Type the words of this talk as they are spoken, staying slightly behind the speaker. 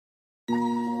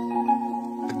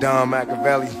Don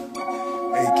Machiavelli,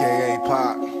 aka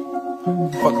Pop,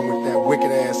 fucking with that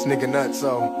wicked ass nigga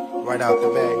Nutt-So right out the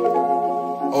bay.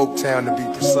 Oaktown to be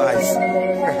precise.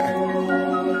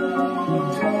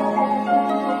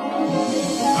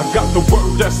 I got the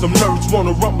word that some nerds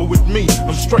wanna rumble with me.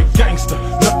 I'm straight gangster,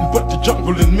 nothing but the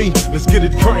jungle in me. Let's get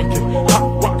it cranking.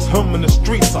 Hot rocks humming the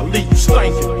streets, I leave you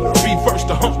stankin'. Reverse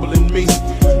the humble in me,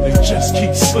 they just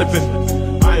keep slipping.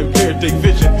 I impaired they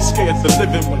vision, scared the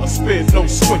living when I spit, no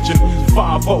switching.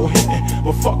 5-0 hitting,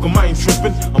 but fuck 'em, I ain't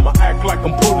tripping. I'ma act like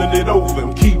I'm pulling it over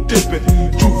and keep dipping.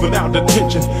 Juvenile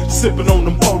detention, sipping on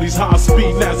them polies. High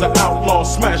speed as an outlaw,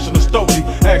 smashing the stogie.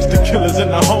 Ask the killers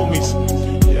and the homies.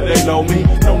 They know me,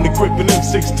 only gripping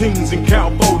M16s and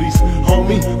cowboys.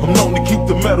 Homie, I'm known to keep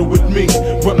the metal with me.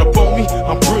 Run up on me,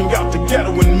 I bring out the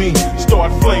ghetto in me.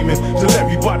 Start flaming till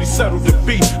everybody settle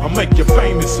defeat. I make you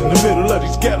famous in the middle of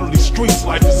these ghetto, these streets.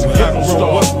 Life is a ghetto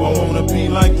star. I wanna be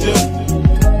like them.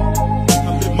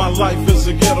 I live my life as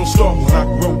a ghetto star. When I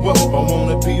grow up, I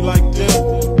wanna be like them.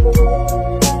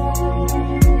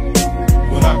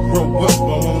 When I grow up,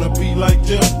 I wanna be like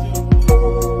them.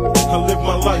 I live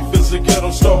my life as a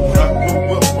ghetto star. When I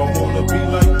grow up, I wanna be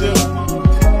like them.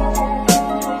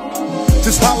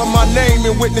 Just holler my name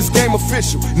and witness game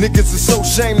official. Niggas is so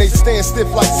shame they stand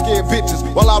stiff like scared bitches.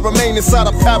 While I remain inside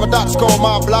a paradox called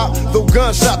my block. Though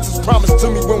gunshots is promised to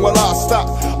me, when will I stop?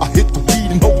 I hit the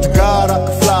weed and hope to God I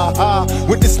can fly high.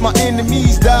 Witness my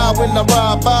enemies die when I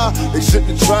ride by. They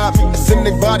shouldn't have tried me to send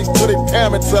their bodies to their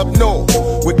parents up north.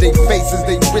 With their faces,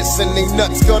 they wrists and they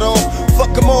nuts cut off.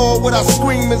 Fuck them all, what I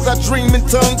scream as I dream in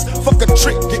tongues. Fuck a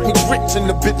trick, get me rich and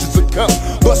the bitches will come.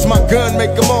 Bust my gun,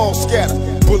 make them all scatter.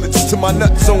 Bullets to my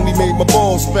nuts only made my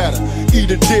balls fatter. Eat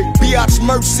a dick, biatch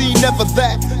mercy, never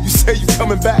that. You say you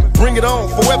coming back, bring it on,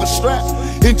 forever strapped.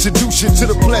 Introduce you to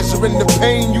the pleasure and the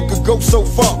pain, you could go so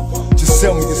far. Just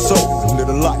sell me your soul and live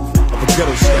the life of a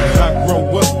ghetto star. When I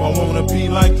grow up, I wanna be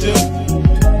like them.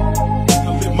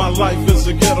 I live my life as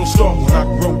a ghetto star. When I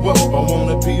grow up, I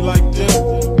wanna be like them.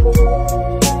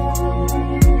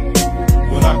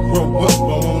 When I grow up,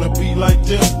 I wanna be like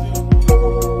them.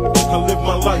 I live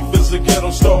my life as a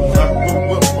ghetto star. When I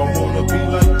grow up, I wanna be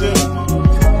like them.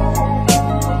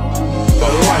 The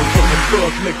life of a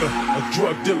thug nigga, a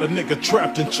drug dealer nigga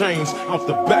trapped in chains. Off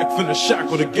the back, finna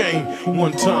shackle the game.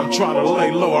 One time try to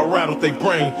lay low, I rattled they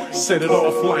brain. Set it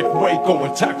off like Waco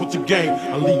and tackled the game.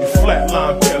 I leave you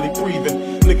flatline, barely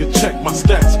breathing. Nigga, check my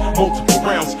stats, multiple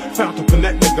rounds, found up in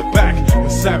that nigga back.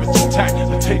 With savage attack,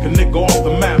 I take a nigga off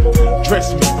the map.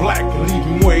 Dress me black and leave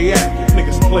him where he at.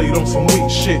 Niggas played on some weak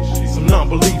shit, some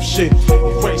non-belief shit.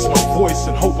 Erase my voice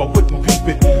and hope I wouldn't peep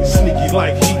it. Sneaky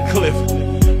like Heathcliff,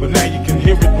 but now you can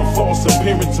hear it. My false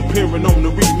appearance appearing on the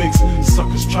remix.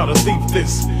 Suckers try to leave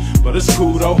this, but it's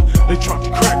cool though. They tried to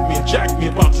crack me and jack me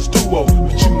about this duo,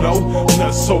 but you know,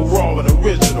 Nutt-So raw and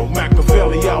original.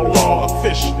 Machiavelli outlaw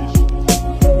official.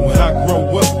 When I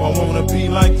grow up, I wanna be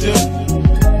like them.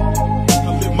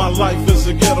 I live my life as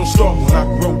a ghetto star. When I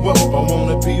grow up, I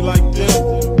wanna be like them.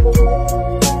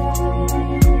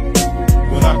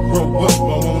 When I grow up, I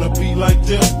wanna be like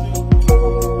them.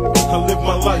 I live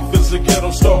my life as a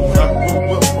ghetto star. When I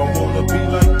grow up, I wanna be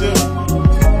like them.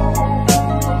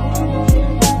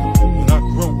 When I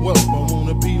grow up, I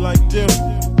wanna be like them.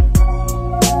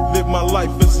 Live my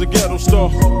life as a ghetto star.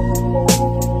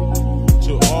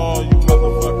 To all you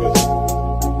motherfuckers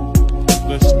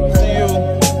that's still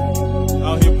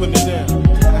out here putting it down,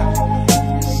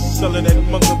 selling that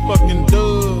motherfucking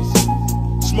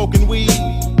dubs, smoking weed,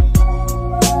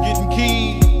 getting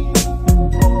keys,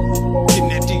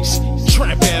 getting at these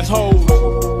trap ass hoes.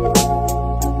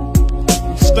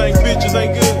 Stank bitches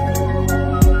ain't good,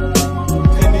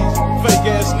 and these fake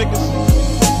ass niggas.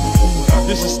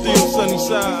 This is still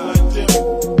Sunnyside.